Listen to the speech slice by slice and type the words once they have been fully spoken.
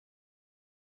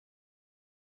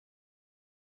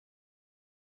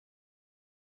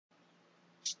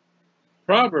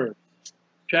Proverbs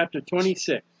chapter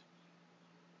 26.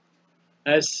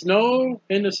 As snow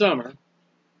in the summer,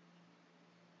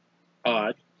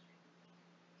 odd.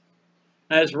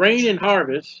 As rain in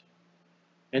harvest,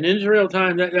 in Israel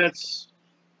time, that's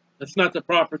not the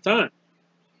proper time.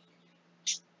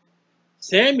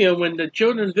 Samuel, when the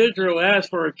children of Israel asked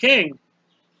for a king,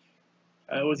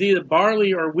 it was either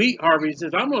barley or wheat harvest. He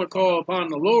says, I'm going to call upon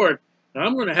the Lord, and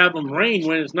I'm going to have them rain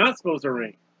when it's not supposed to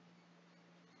rain.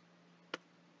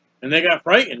 And they got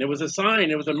frightened. It was a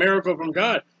sign. It was a miracle from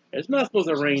God. It's not supposed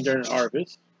to rain during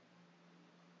harvest.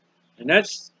 And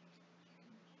that's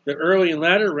the early and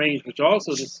latter rains, which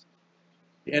also is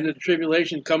the end of the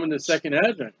tribulation coming the second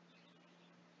advent.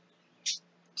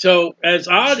 So as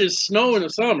odd as snow in the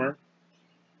summer,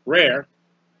 rare.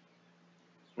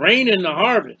 Rain in the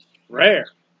harvest, rare.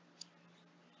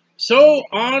 So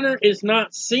honor is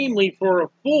not seemly for a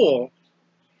fool,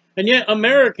 and yet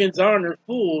Americans honor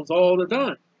fools all the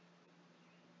time.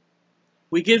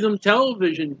 We give them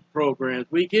television programs,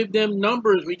 we give them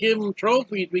numbers, we give them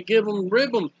trophies, we give them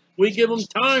ribbons, we give them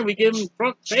time, we give them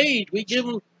front page, we give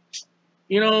them,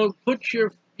 put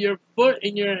your foot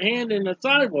and your hand in the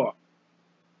sidewalk.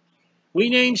 We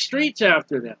name streets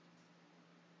after them.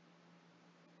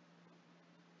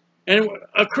 And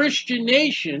a Christian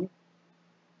nation,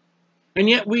 and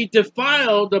yet we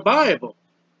defile the Bible.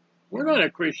 We're not a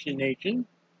Christian nation.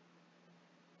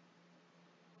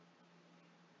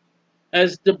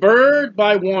 As the bird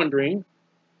by wandering,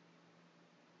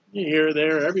 here,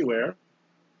 there, everywhere,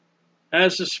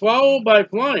 as the swallow by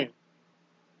flying,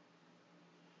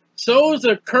 so is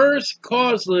a curse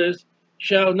causeless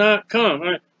shall not come.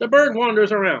 Right. The bird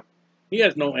wanders around. He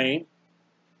has no aim.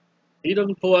 He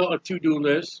doesn't pull out a to-do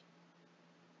list.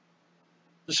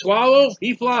 The swallow,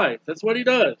 he flies. That's what he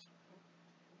does.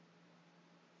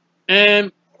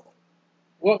 And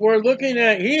what we're looking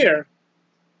at here,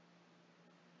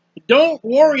 don't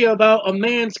worry about a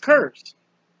man's curse.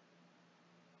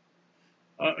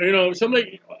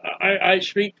 Somebody, I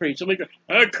street preach. Somebody goes,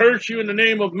 I curse you in the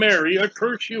name of Mary. I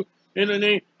curse you in the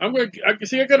name. I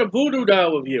got a voodoo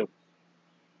doll of you.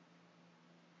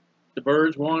 The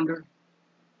birds wander.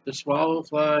 The swallow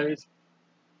flies.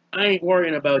 I ain't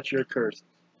worrying about your curses.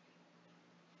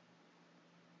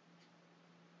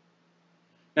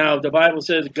 Now, if the Bible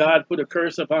says God put a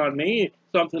curse upon me,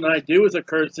 something I do is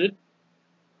accursed.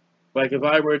 Like if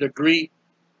I were to greet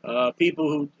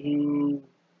people who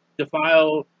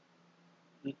defile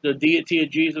the deity of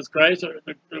Jesus Christ,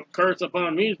 the curse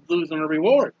upon me is losing a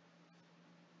reward.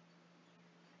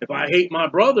 If I hate my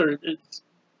brother,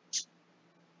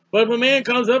 but if a man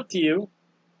comes up to you,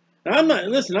 and I'm not,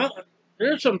 listen,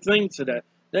 there's some things to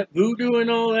that voodoo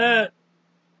and all that.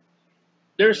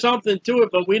 There's something to it,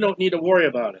 but we don't need to worry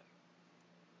about it.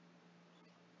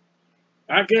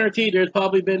 I guarantee there's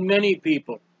probably been many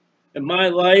people in my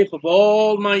life, of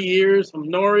all my years, from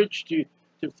Norwich to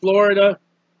Florida,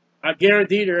 I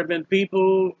guarantee there have been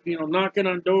people, knocking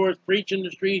on doors, preaching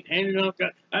the street, handing out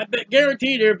God.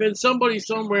 Guarantee there have been somebody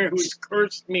somewhere who's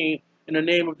cursed me in the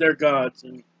name of their gods,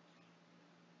 and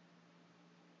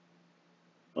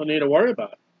don't need to worry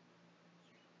about it.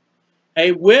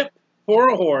 A whip for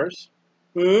a horse.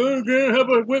 I'm gonna have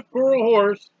a whip for a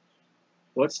horse.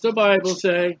 What's the Bible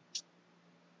say?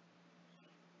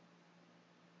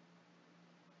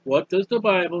 What does the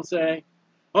Bible say?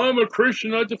 I'm a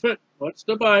Christian, I defend. What's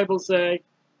the Bible say?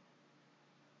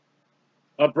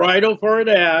 A bridle for an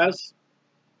ass,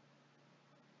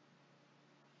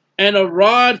 and a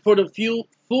rod for the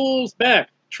fool's back.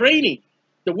 Training.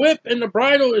 The whip and the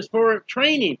bridle is for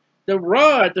training. The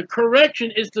rod, the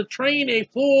correction, is to train a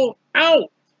fool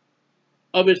out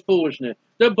of his foolishness.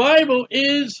 The Bible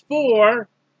is for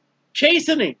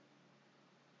chastening.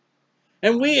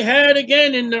 And we had,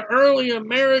 again, in the early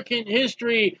American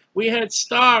history, we had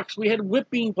stocks, we had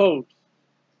whipping posts.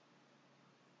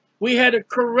 We had a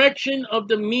correction of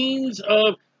the means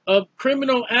of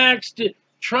criminal acts to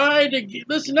try to,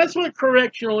 listen, that's what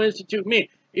correctional institute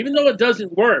means. Even though it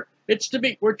doesn't work,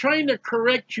 we're trying to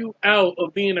correct you out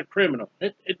of being a criminal.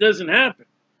 It doesn't happen.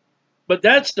 But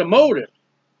that's the motive.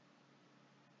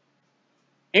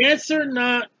 Answer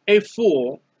not a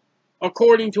fool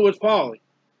according to his folly.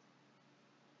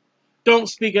 Don't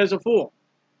speak as a fool.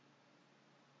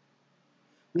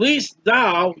 Least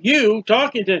you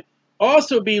talking to,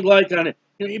 also be like on it.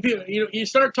 You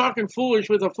start talking foolish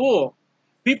with a fool,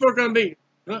 people are going to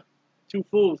be, two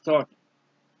fools talking.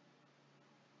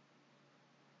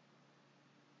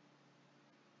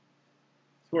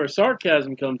 That's where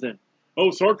sarcasm comes in.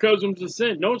 Oh, sarcasm's a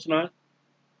sin. No, it's not.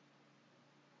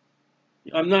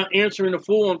 I'm not answering the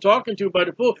fool I'm talking to by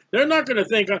the fool. They're not going to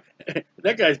think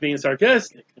that guy's being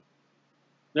sarcastic.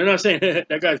 They're not saying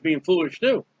that guy's being foolish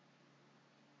too.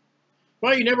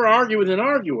 Why you never argue with an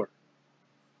arguer?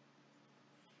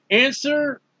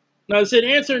 Answer. Now it said,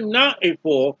 answer not a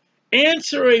fool.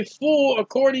 Answer a fool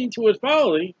according to his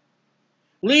folly,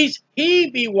 lest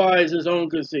he be wise his own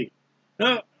conceit.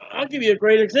 Now, I'll give you a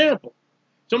great example.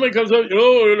 Somebody comes up,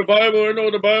 oh, the Bible, I know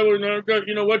the Bible,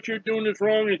 you know, what you're doing is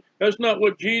wrong, and that's not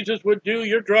what Jesus would do,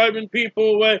 you're driving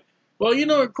people away. Well, you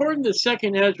know, according to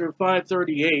 2 Ezra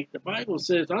 5:38, the Bible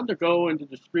says, I'm to go into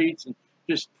the streets and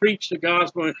just preach the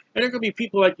gospel, and there are going to be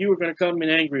people like you who are going to come and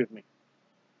angry with me.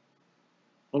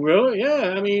 Oh, really?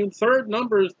 Yeah, I mean, third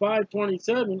number is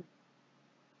 527.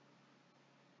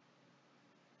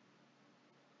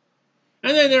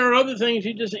 And then there are other things,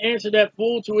 you just answer that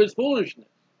fool to his foolishness.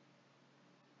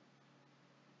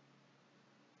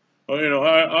 Oh, you know,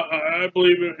 I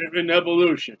believe in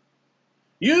evolution.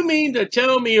 You mean to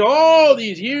tell me all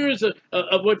these years of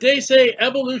what they say,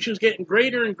 evolution is getting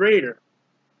greater and greater,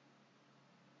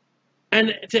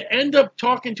 and to end up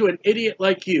talking to an idiot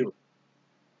like you?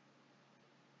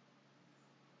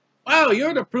 Wow,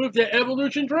 you're the proof that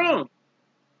evolution's wrong.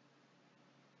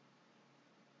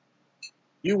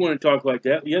 You wouldn't talk like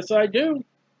that. Yes, I do.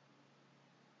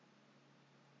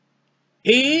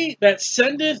 He that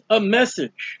sendeth a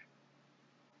message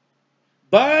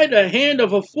by the hand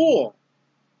of a fool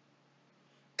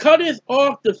cutteth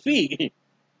off the feet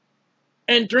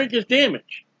and drinketh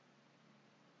damage.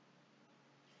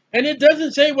 And it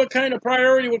doesn't say what kind of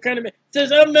priority, what kind of... It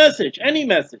says a message, any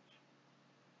message.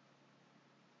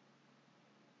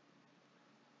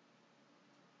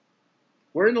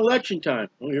 We're in election time.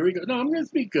 Oh, here we go. No, I'm going to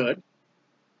speak good.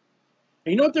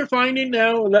 And you know what they're finding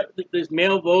now? There's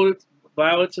mail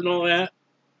ballots and all that.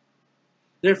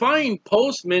 They're finding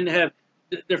postmen have...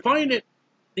 They're finding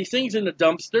these things in the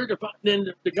dumpster. They're finding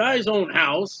in the guy's own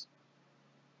house.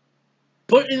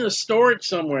 Put in a storage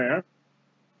somewhere.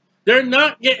 They're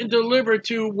not getting delivered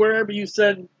to wherever you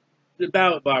send the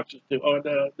ballot boxes to, or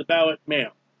the ballot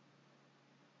mail.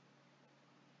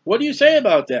 What do you say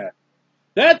about that?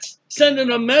 That's sending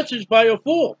a message by a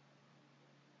fool.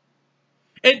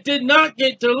 It did not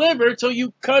get delivered, so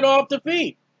you cut off the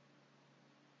feed.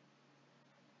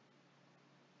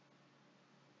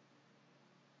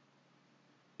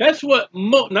 That's what,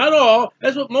 not all,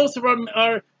 that's what most of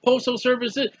our postal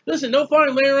service is. Listen, they'll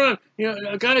find later on, you know,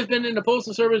 a guy's been in the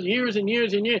postal service years and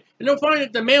years and years, and they'll find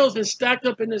that the mail's been stacked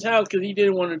up in his house because he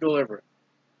didn't want to deliver it.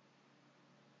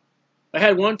 I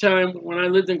had one time when I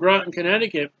lived in Groton,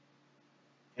 Connecticut,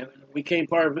 and we became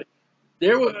part of it.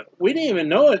 We didn't even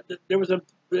know it. There was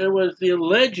the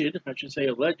alleged, I should say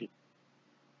alleged,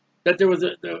 that there was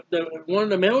one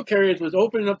of the mail carriers was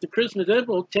opening up the Christmas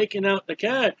envelope, taking out the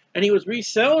cat, and he was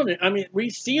reselling it. I mean,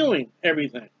 resealing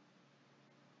everything.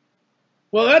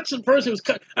 Well, that's the person who's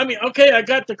cut. I mean, okay, I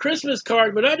got the Christmas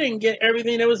card, but I didn't get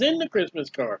everything that was in the Christmas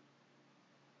card.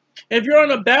 If you're on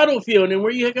a battlefield and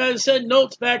where you guys send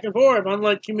notes back and forth,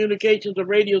 unlike communications or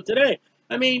radio today,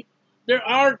 I mean, there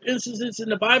are instances in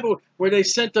the Bible where they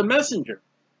sent a messenger.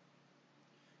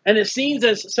 And it seems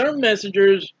that some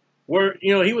messengers were,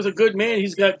 you know, he was a good man,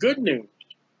 he's got good news.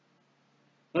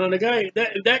 The guy,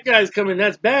 that guy's coming,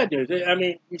 that's bad news. I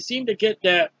mean, we seem to get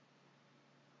that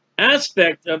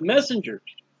aspect of messengers.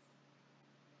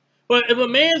 But if a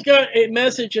man's got a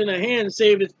message in a hand to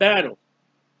save his battle,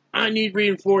 I need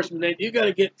reinforcement. You got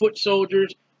to get foot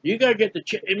soldiers. You got to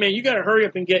get man, you got to hurry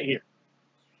up and get here.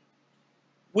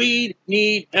 We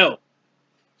need help.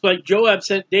 It's like Joab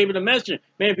sent David a message.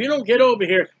 Man, if you don't get over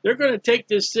here, they're going to take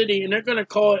this city and they're going to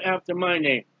call it after my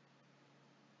name.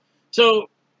 So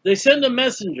they send a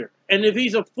messenger. And if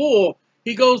he's a fool,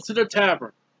 he goes to the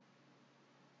tavern.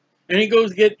 And he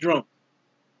goes to get drunk.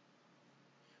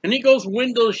 And he goes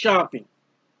window shopping.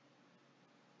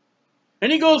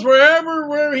 And he goes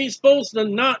where he's supposed to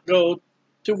not go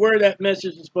to where that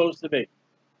message is supposed to be.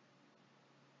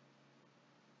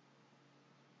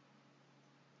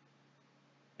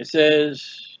 It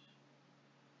says,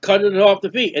 cut it off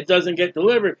the feet. It doesn't get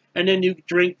delivered. And then you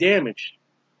drink damage.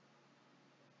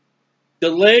 The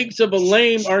legs of a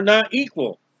lame are not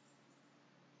equal.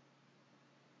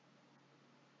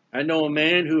 I know a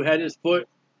man who had his foot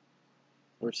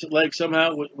or leg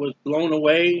somehow was blown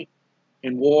away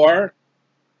in war.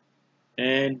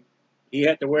 And he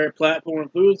had to wear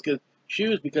platform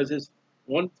shoes because his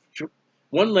one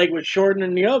leg was shorter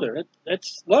than the other.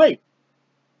 That's life.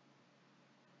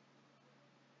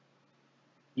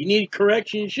 You need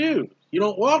correction shoes. You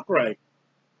don't walk right.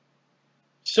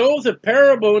 So's a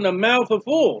parable in the mouth of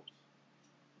fools.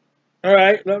 All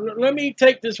right, let me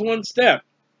take this one step.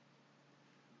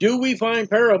 Do we find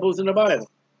parables in the Bible?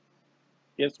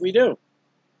 Yes, we do.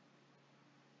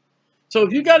 So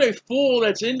if you got a fool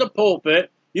that's in the pulpit,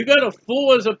 you got a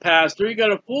fool as a pastor, you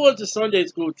got a fool as a Sunday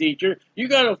school teacher, you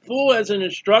got a fool as an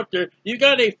instructor, you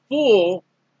got a fool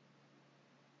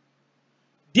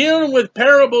dealing with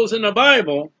parables in the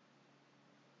Bible,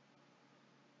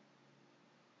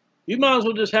 you might as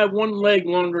well just have one leg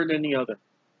longer than the other.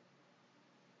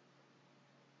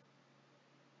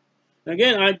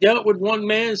 Again, I dealt with one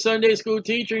man, Sunday school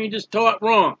teacher, and he just taught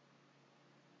wrong.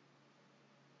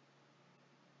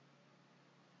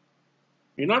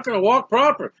 You're not going to walk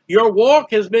proper. Your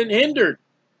walk has been hindered.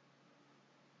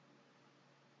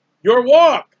 Your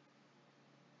walk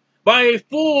by a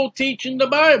fool teaching the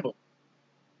Bible.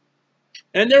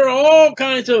 And there are all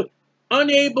kinds of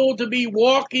unable to be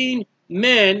walking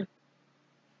men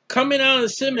coming out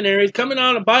of seminaries, coming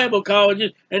out of Bible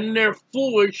colleges, and they're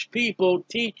foolish people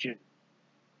teaching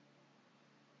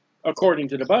according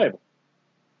to the Bible.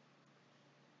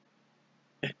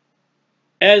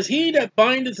 As he that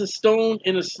bindeth a stone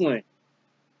in a sling.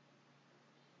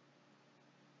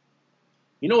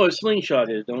 You know what a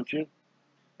slingshot is, don't you?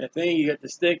 That thing, you get the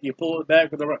stick, you pull it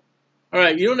back with a rock. All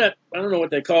right, you know that, I don't know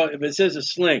what they call it, if it says a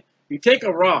sling. You take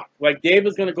a rock, like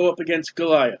David's going to go up against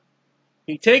Goliath.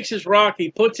 He takes his rock,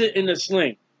 he puts it in the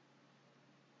sling.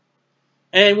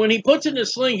 And when he puts it in the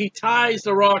sling, he ties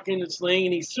the rock in the sling,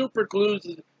 and he super glues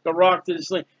the rock to the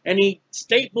sling. And he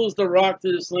staples the rock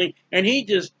to the sling, and he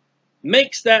just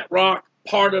makes that rock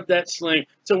part of that sling.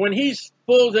 So when he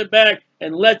pulls it back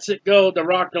and lets it go, the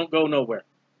rock don't go nowhere.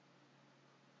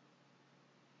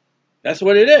 That's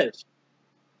what it is.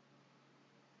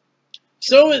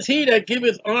 So is he that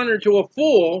giveth honor to a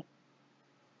fool.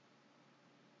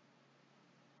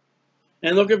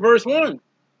 And look at verse 1.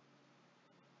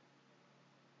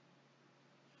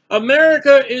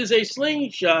 America is a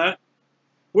slingshot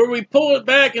where we pull it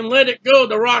back and let it go.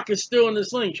 The rock is still in the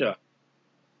slingshot.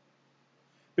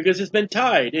 Because it's been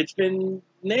tied. It's been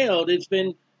nailed. It's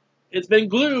been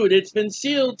glued. It's been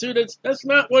sealed to this. That's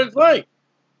not what it's like.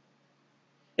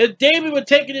 If David would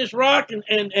taken this rock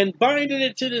and binding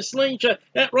it to the slingshot,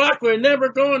 that rock would have never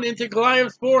gone into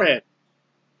Goliath's forehead.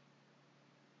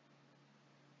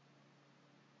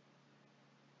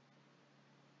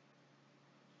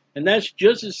 And that's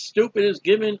just as stupid as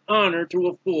giving honor to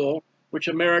a fool, which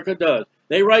America does.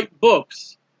 They write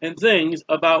books and things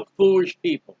about foolish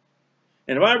people.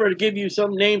 And if I were to give you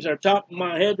some names on top of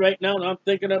my head right now and I'm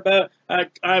thinking about,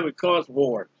 I would cause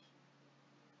wars.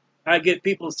 I get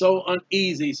people so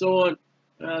uneasy, so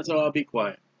I'll be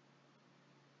quiet.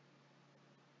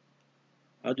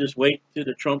 I'll just wait to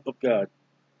the trump of God.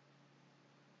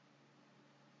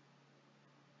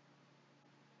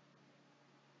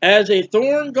 As a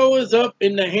thorn goeth up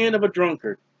in the hand of a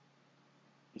drunkard.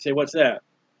 You say, what's that?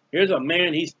 Here's a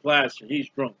man, he's plastered, he's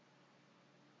drunk.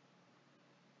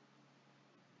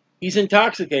 He's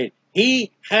intoxicated.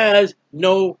 He has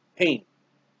no pain.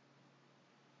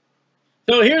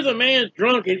 So here's a man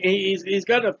drunk, and he's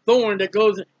got a thorn that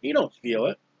goes in. He don't feel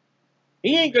it.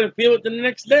 He ain't going to feel it the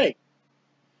next day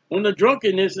when the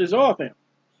drunkenness is off him.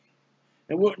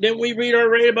 And then we read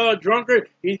about a drunkard.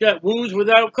 He's got wounds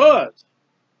without cause.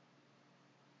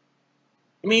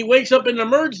 I mean, he wakes up in the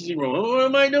emergency room. What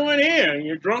am I doing here?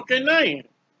 You're drunk at night.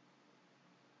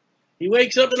 He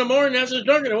wakes up in the morning after his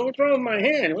drunkenness. What's wrong with my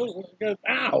hand?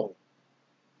 Ow.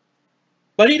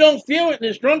 But he don't feel it in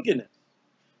his drunkenness.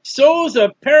 So is a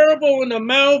parable in the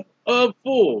mouth of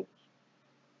fools.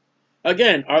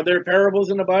 Again, are there parables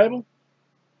in the Bible?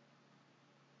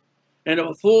 And if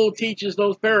a fool teaches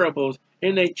those parables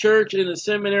in a church, in a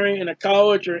seminary, in a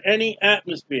college, or any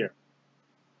atmosphere,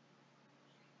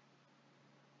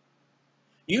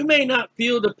 you may not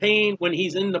feel the pain when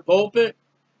he's in the pulpit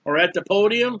or at the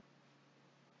podium,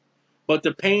 but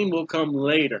the pain will come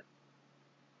later.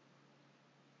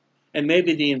 And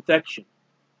maybe the infection.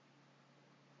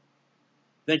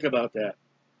 Think about that.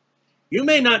 You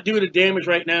may not do the damage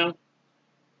right now,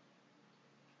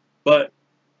 but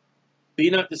be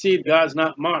not deceived, God's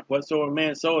not mocked. Whatsoever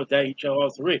man soweth, that he shall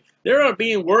also reap. There are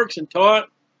being works and taught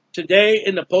today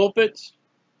in the pulpits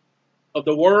of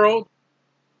the world.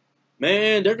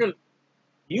 Man, they're gonna.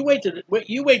 You wait till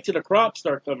the crops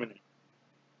start coming in.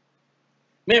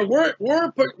 Man,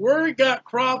 we're got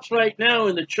crops right now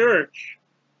in the church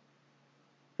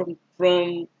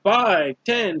from 5,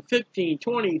 10, 15,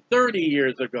 20, 30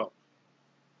 years ago.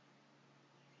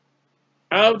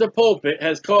 Out of the pulpit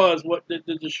has caused what the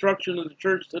destruction of the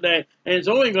church today, and it's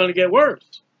only going to get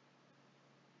worse.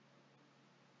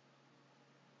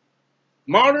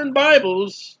 Modern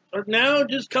Bibles are now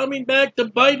just coming back to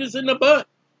bite us in the butt.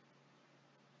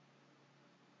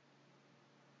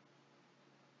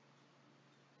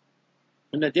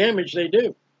 And the damage they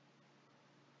do.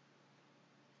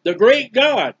 The great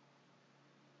God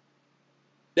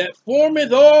that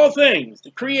formeth all things,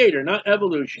 the creator, not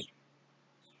evolution.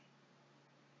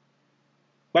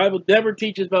 Bible never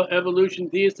teaches about evolution,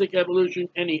 theistic evolution,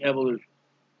 any evolution.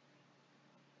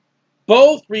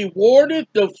 Both rewardeth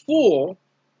the fool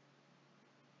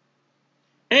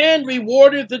and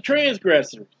rewardeth the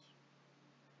transgressors.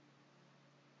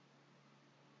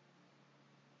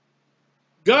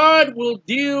 God will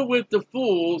deal with the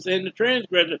fools and the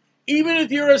transgressors. Even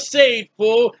if you're a saved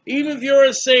fool, even if you're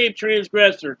a saved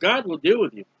transgressor, God will deal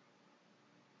with you.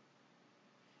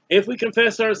 If we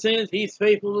confess our sins, he's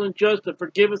faithful and just to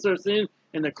forgive us our sins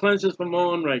and to cleanse us from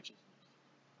all unrighteousness.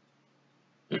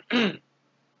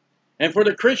 And for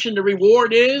the Christian, the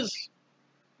reward is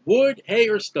wood, hay,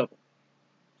 or stubble.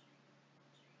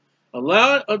 A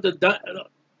lot of the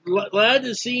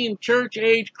Laodicean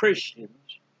church-age Christians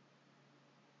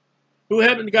who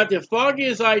haven't got the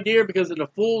foggiest idea because of the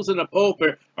fools in the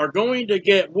pulpit are going to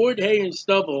get wood, hay, and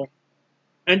stubble,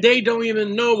 and they don't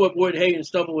even know what wood, hay, and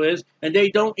stubble is, and they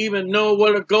don't even know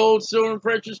what a gold, silver, and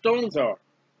precious stones are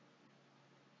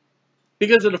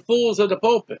because of the fools of the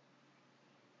pulpit.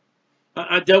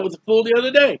 I dealt with a fool the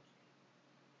other day.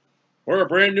 We're a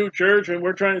brand new church, and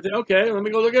we're trying to think, okay, let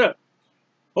me go look it up.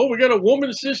 Oh, we got a woman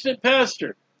assistant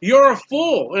pastor. You're a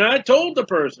fool. And I told the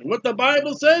person what the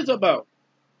Bible says about.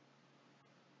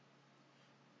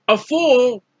 A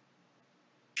fool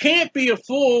can't be a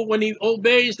fool when he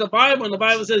obeys the Bible. And the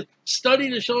Bible says, study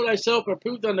to show thyself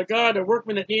approved unto God, a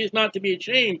workman that needs not to be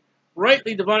ashamed,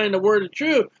 rightly dividing the word of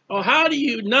truth. Oh, how do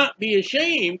you not be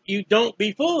ashamed? You don't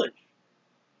be foolish.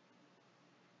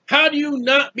 How do you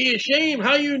not be ashamed?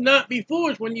 How do you not be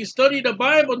foolish when you study the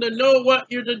Bible to know what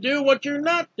you're to do, what you're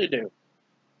not to do?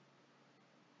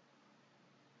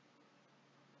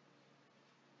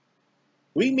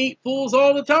 We meet fools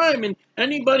all the time, and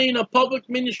anybody in a public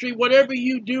ministry, whatever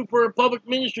you do for a public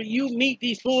ministry, you meet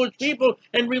these foolish people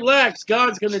and relax.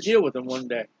 God's going to deal with them one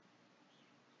day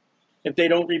if they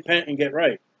don't repent and get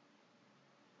right.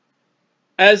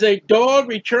 As a dog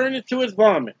returneth to his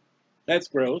vomit. That's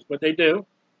gross, but they do.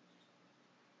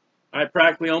 I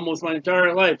practically almost my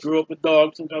entire life grew up with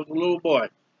dogs since I was a little boy.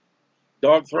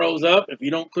 Dog throws up. If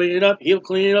you don't clean it up, he'll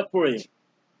clean it up for you.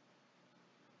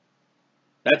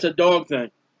 That's a dog thing.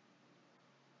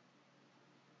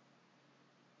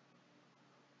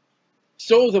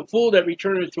 So is a fool that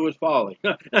returneth to his folly.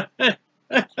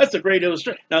 That's a great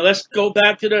illustration. Now let's go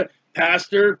back to the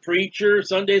pastor, preacher,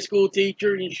 Sunday school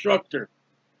teacher, instructor,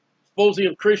 supposedly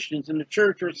of Christians in the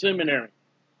church or seminary.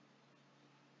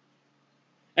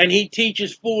 And he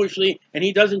teaches foolishly, and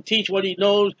he doesn't teach what he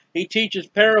knows. He teaches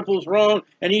parables wrong,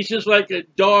 and he's just like a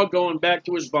dog going back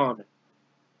to his vomit.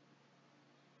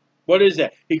 What is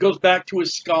that? He goes back to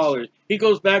his scholars. He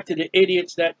goes back to the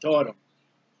idiots that taught him.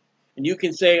 And you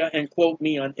can say and quote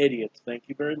me on idiots. Thank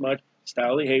you very much.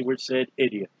 Stanley Hayward said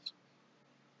idiots.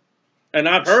 And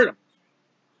I've heard them.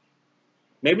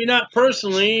 Maybe not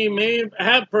personally, maybe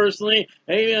have personally,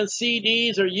 maybe on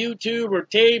CDs or YouTube or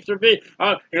tapes or video.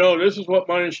 This is what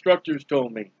my instructors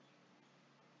told me.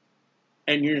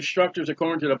 And your instructors,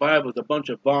 according to the Bible, is a bunch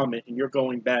of vomit, and you're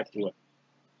going back to it.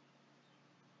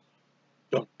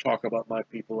 Don't talk about my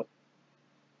people.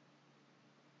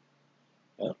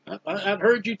 I've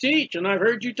heard you teach, and I've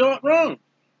heard you taught wrong.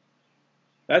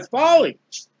 That's folly.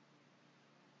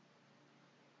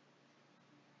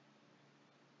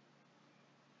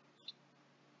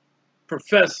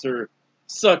 Professor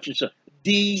such and such.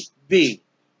 DB.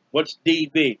 What's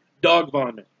DB? Dog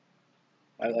vomit.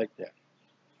 I like that.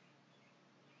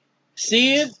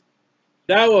 Seest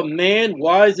thou a man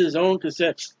wise his own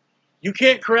consent? You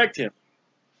can't correct him.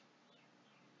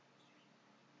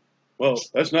 Well,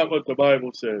 that's not what the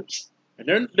Bible says.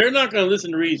 And they're not going to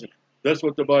listen to reason. That's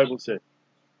what the Bible said.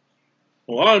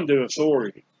 Well, I'm the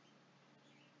authority.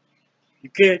 You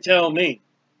can't tell me.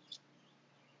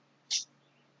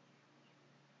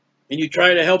 And you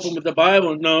try to help them with the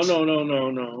Bible. No.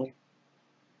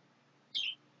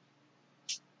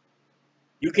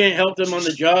 You can't help them on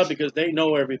the job because they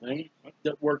know everything. I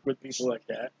work with people like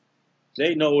that.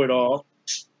 They know it all.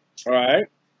 All right?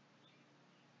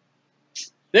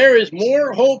 There is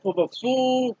more hope of a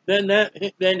fool than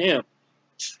him.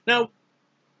 Now,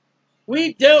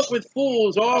 we dealt with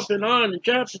fools off and on, and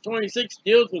chapter 26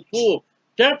 deals with fools.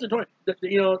 Chapter 20,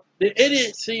 the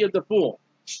idiocy of the fool.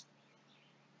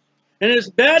 And as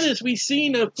bad as we've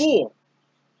seen a fool,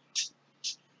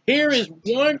 here is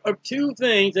one or two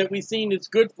things that we've seen that's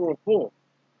good for a fool.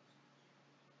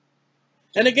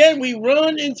 And again, we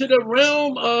run into the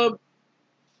realm of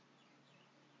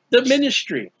the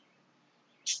ministry.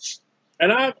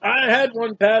 And I had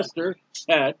one pastor,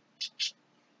 and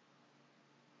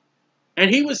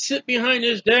he would sit behind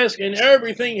his desk and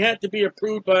everything had to be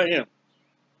approved by him.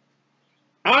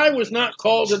 I was not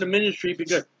called to the ministry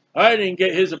because I didn't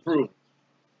get his approval.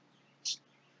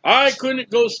 I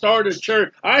couldn't go start a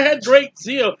church. I had great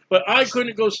zeal, but I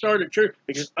couldn't go start a church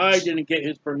because I didn't get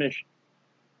his permission.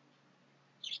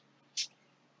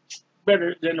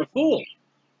 Better than a fool.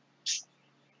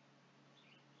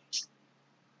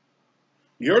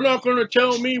 You're not going to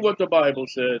tell me what the Bible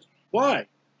says. Why?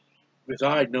 Because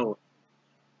I know it.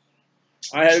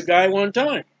 I had a guy one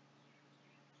time.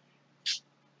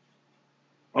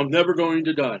 I'm never going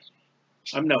to die.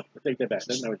 I take that back.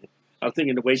 That's not what I was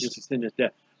thinking the wages of sin is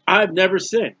death. I've never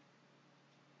sinned.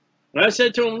 And I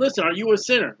said to him, listen, are you a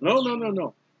sinner? No, no, no,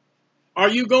 no. Are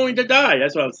you going to die?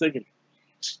 That's what I was thinking.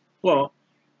 Well,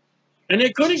 and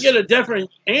they couldn't get a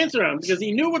different answer on him because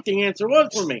he knew what the answer was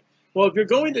for me. Well, if you're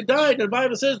going to die, the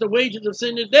Bible says the wages of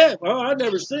sin is death. Well, I've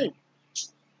never sinned.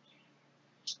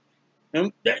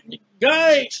 And that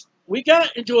guy, we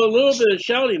got into a little bit of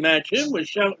shouting match. Him was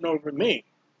shouting over me.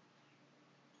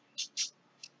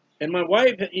 And my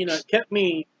wife, kept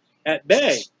me at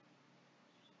bay.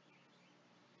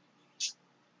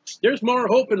 There's more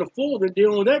hope in a fool than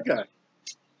dealing with that guy.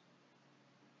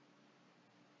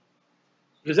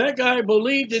 Because that guy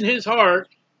believed in his heart,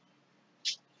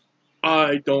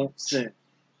 I don't sin.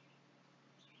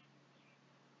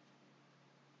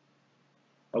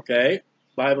 Okay?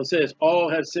 Bible says, all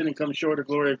have sinned and come short of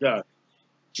the glory of God.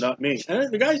 Not me.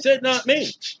 And the guy said, not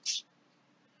me.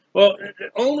 Well,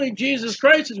 only Jesus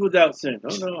Christ is without sin.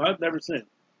 Oh, no, I've never sinned.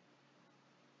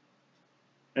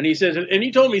 And he says, and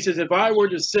he told me, he says, if I were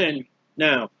to sin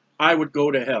now, I would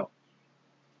go to hell.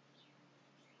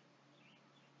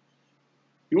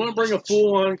 You want to bring a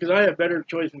fool on? Because I have better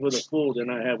choices with a fool than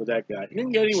I have with that guy. You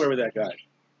didn't get anywhere with that guy.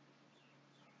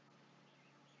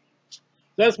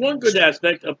 That's one good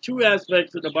aspect of two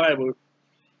aspects of the Bible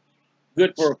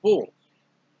good for a fool.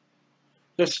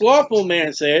 The slothful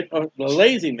man said, or the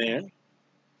lazy man,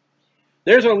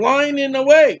 there's a lion in the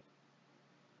way.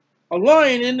 A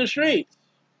lion in the streets.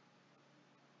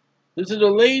 This is a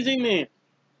lazy man.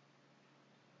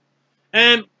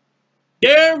 And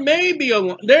there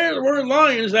were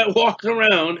lions that walked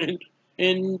around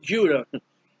in Judah,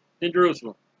 in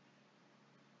Jerusalem.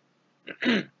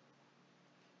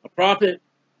 A prophet,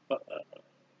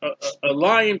 a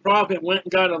lying prophet went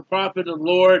and got a prophet of the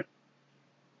Lord.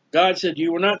 God said,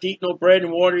 you were not to eat no bread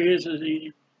and water. He says,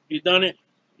 you've done it.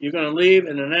 You're going to leave,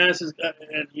 and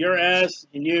your ass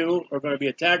and you are going to be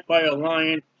attacked by a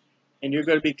lion, and you're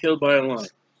going to be killed by a lion.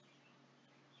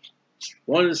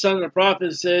 One of the sons of the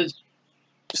prophets says,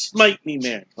 smite me,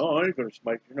 man. Oh, I ain't going to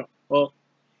smite you. No. Well,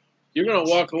 you're going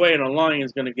to walk away, and a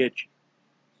lion's going to get you.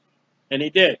 And he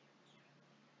did.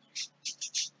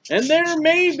 And there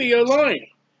may be a lion,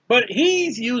 but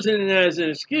he's using it as an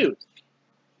excuse.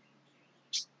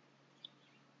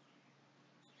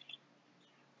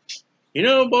 You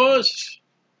know, boss,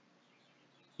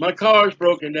 my car's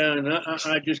broken down, and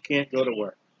I just can't go to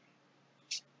work.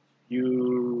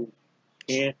 You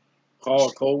can't call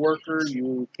a coworker.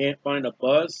 You can't find a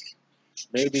bus.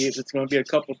 Maybe if it's going to be a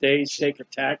couple days, take a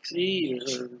taxi.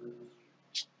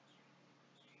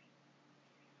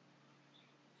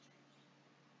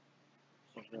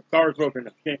 The car's broken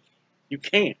down. You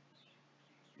can't.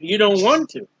 You don't want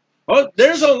to. Oh,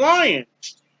 there's a lion.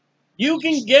 You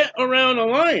can get around a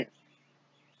lion.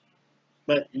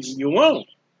 But you won't.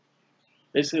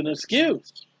 It's an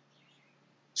excuse.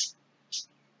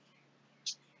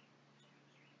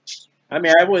 I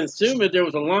mean, I would assume if there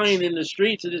was a lion in the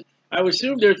streets, I would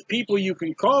assume there's people you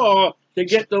can call to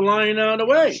get the lion out of the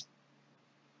way.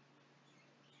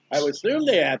 I would assume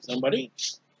they have somebody.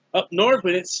 Up north,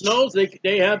 when it snows,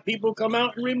 they have people come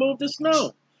out and remove the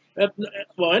snow.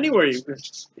 Well, anywhere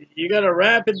you got a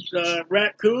rabid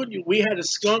raccoon. We had a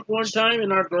skunk one time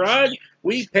in our garage.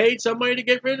 We paid somebody to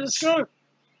get rid of the skunk.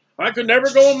 I could never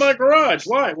go in my garage.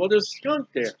 Why? Well, there's a skunk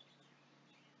there.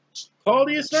 Call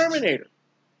the exterminator.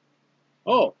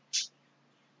 Oh.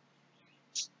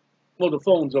 Well, the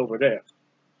phone's over there.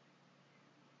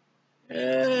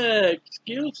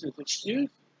 Excuses.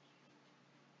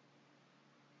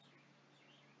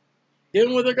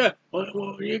 Dealing with a guy.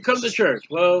 Well, you come to church.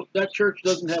 Well, that church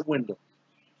doesn't have windows.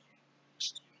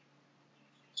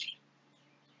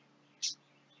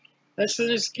 That's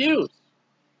an excuse.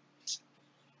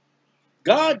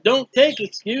 God don't take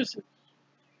excuses.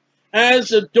 As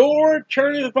the door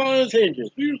turneth upon its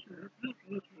hinges,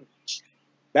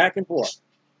 back and forth.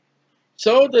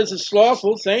 So does a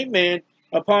slothful same man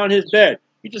upon his bed.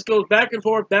 He just goes back and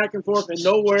forth, and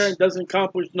nowhere, and doesn't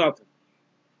accomplish nothing.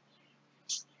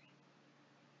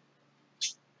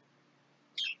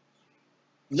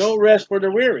 No rest for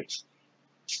the weary.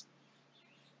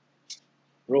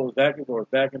 Rolls back and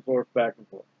forth, back and forth, back and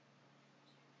forth.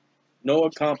 No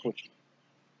accomplishment.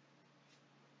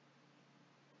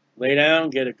 Lay down,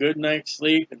 get a good night's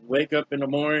sleep, and wake up in the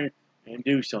morning and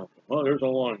do something. Well, there's a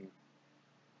long one.